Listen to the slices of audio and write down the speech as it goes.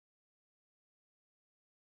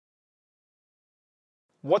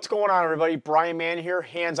What's going on, everybody? Brian Mann here,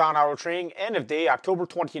 Hands-On Auto Training, end of day, October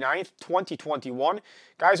 29th, 2021.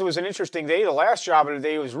 Guys, it was an interesting day. The last job of the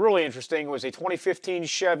day was really interesting. It was a 2015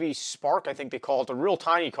 Chevy Spark, I think they call it, a real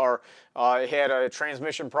tiny car. It had a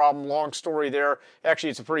transmission problem, long story there.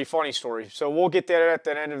 Actually, it's a pretty funny story. So we'll get that at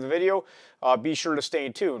the end of the video. Be sure to stay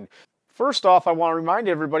tuned. First off, I want to remind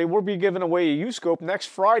everybody, we'll be giving away a U-Scope next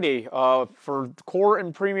Friday for Core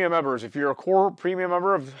and Premium members. If you're a Core Premium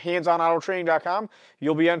member of handsonautotraining.com,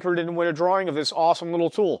 you'll be entered in to win a drawing of this awesome little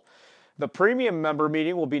tool. The Premium member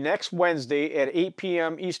meeting will be next Wednesday at 8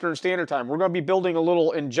 p.m. Eastern Standard Time. We're going to be building a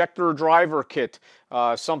little injector driver kit,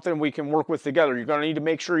 something we can work with together. You're going to need to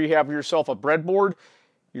make sure you have yourself a breadboard.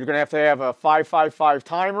 You're going to have a 555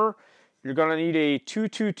 timer. You're going to need a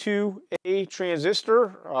 222A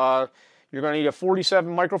transistor. You're going to need a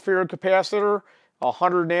 47 microfarad capacitor, a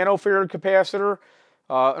 100 nanofarad capacitor.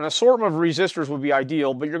 An assortment of resistors would be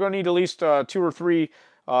ideal, but you're going to need at least 2 or 3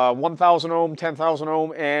 1,000 ohm, 10,000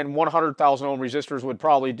 ohm, and 100,000 ohm resistors would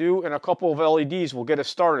probably do, and a couple of LEDs will get us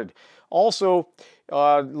started. Also,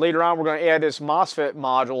 later on, we're going to add this MOSFET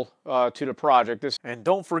module to the project. And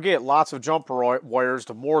don't forget, lots of jumper wires.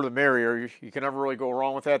 The more the merrier. You can never really go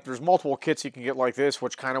wrong with that. There's multiple kits you can get like this,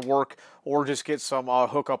 which kind of work, or just get some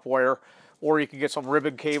hookup wire, or you can get some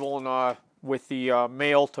ribbon cable and with the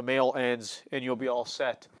male-to-male ends, and you'll be all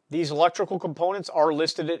set. These electrical components are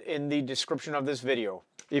listed in the description of this video.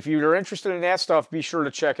 If you're interested in that stuff, be sure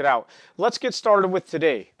to check it out. Let's get started with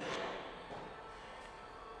today.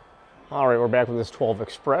 All right, we're back with this 12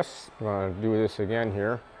 Express. I'm going to do this again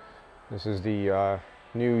here. This is the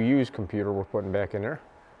new used computer we're putting back in there.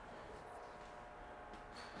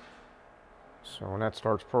 So when that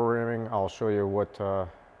starts programming, I'll show you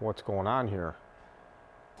what's going on here.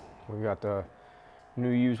 We've got the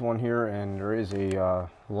new used one here, and there is a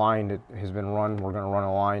line that has been run. We're going to run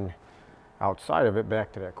a line outside of it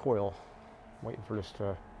back to that coil. Waiting for this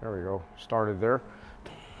to, there we go, started there.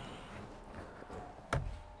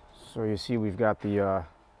 So you see we've got the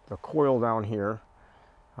coil down here.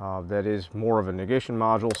 That is more of a negation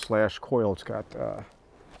module slash coil. It's got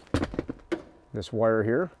this wire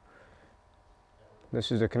here.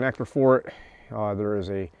 This is a connector for it. There is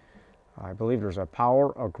I believe there's a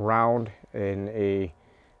power, a ground, and a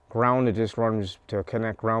ground that just runs to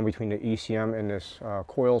connect ground between the ECM and this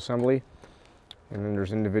coil assembly. And then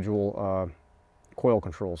there's individual coil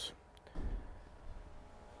controls.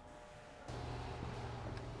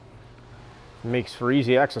 It makes for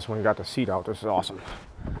easy access when you got the seat out. This is awesome.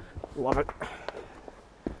 Love it.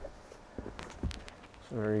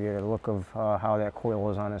 So there you get a look of how that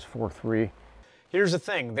coil is on this 4.3. Here's the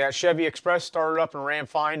thing, that Chevy Express started up and ran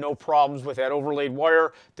fine, no problems with that overlaid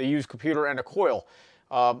wire, the used computer, and a coil.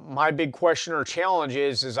 My big question or challenge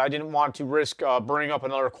is I didn't want to risk burning up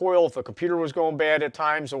another coil if the computer was going bad at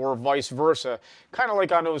times, or vice versa. Kind of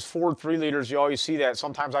like on those Ford 3-liters, you always see that.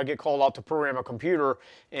 Sometimes I get called out to program a computer,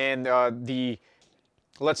 and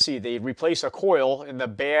let's see, they replace a coil, and the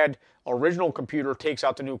bad original computer takes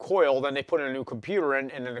out the new coil, then they put in a new computer in,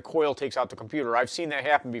 and then the coil takes out the computer. I've seen that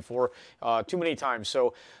happen before too many times.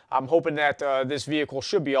 So I'm hoping that this vehicle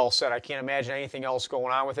should be all set. I can't imagine anything else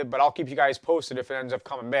going on with it, but I'll keep you guys posted if it ends up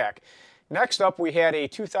coming back. Next up, we had a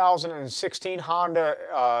 2016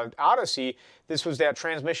 Honda Odyssey. This was that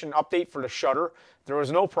transmission update for the shutter. There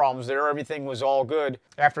was no problems there. Everything was all good.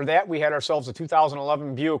 After that, we had ourselves a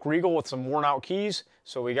 2011 Buick Regal with some worn out keys.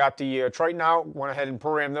 So we got the Triton out, went ahead and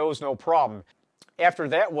programmed those, no problem. After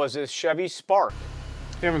that was this Chevy Spark.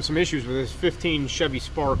 Having some issues with this 15 Chevy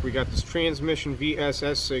Spark. We got this transmission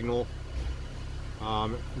VSS signal.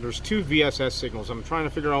 There's 2 VSS signals. I'm trying to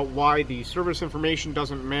figure out why the service information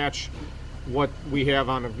doesn't match what we have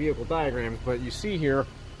on the vehicle diagrams, but you see here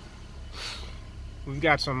we've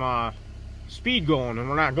got some speed going, and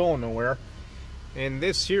we're not going nowhere. And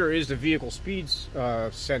this here is the vehicle speed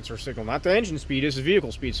sensor signal, not the engine speed. This is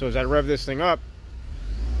vehicle speed. So as I rev this thing up,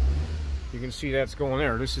 you can see that's going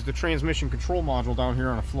there. This is the transmission control module down here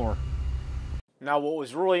on the floor. Now, what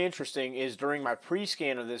was really interesting is during my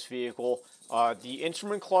pre-scan of this vehicle, the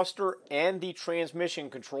instrument cluster and the transmission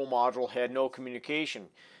control module had no communication.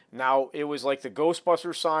 Now, it was like the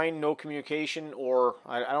Ghostbuster sign, no communication, or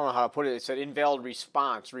I don't know how to put it. It said invalid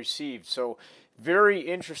response received. So very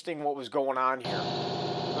interesting what was going on here.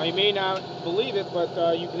 Now, you may not believe it,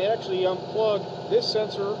 but you can actually unplug this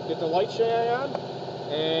sensor, get the light shine on,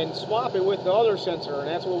 and swap it with the other sensor, and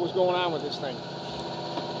that's what was going on with this thing.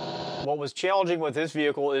 What was challenging with this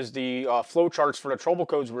vehicle is the flow charts for the trouble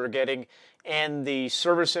codes we were getting, and the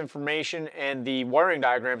service information and the wiring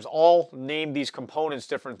diagrams all name these components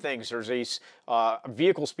different things. There's a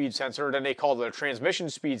vehicle speed sensor, then they call it a transmission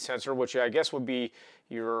speed sensor, which I guess would be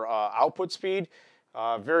your output speed.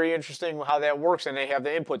 Very interesting how that works, and they have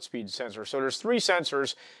the input speed sensor. So there's 3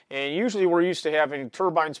 sensors, and usually we're used to having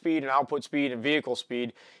turbine speed and output speed and vehicle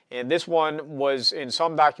speed. And this one was, in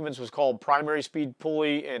some documents, was called primary speed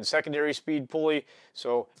pulley and secondary speed pulley.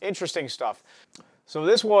 So interesting stuff. So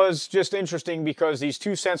this was just interesting because these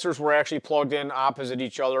 2 sensors were actually plugged in opposite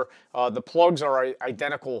each other. The plugs are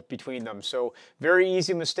identical between them. So very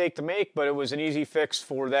easy mistake to make, but it was an easy fix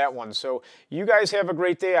for that one. So you guys have a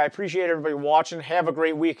great day. I appreciate everybody watching. Have a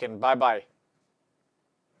great weekend. Bye-bye.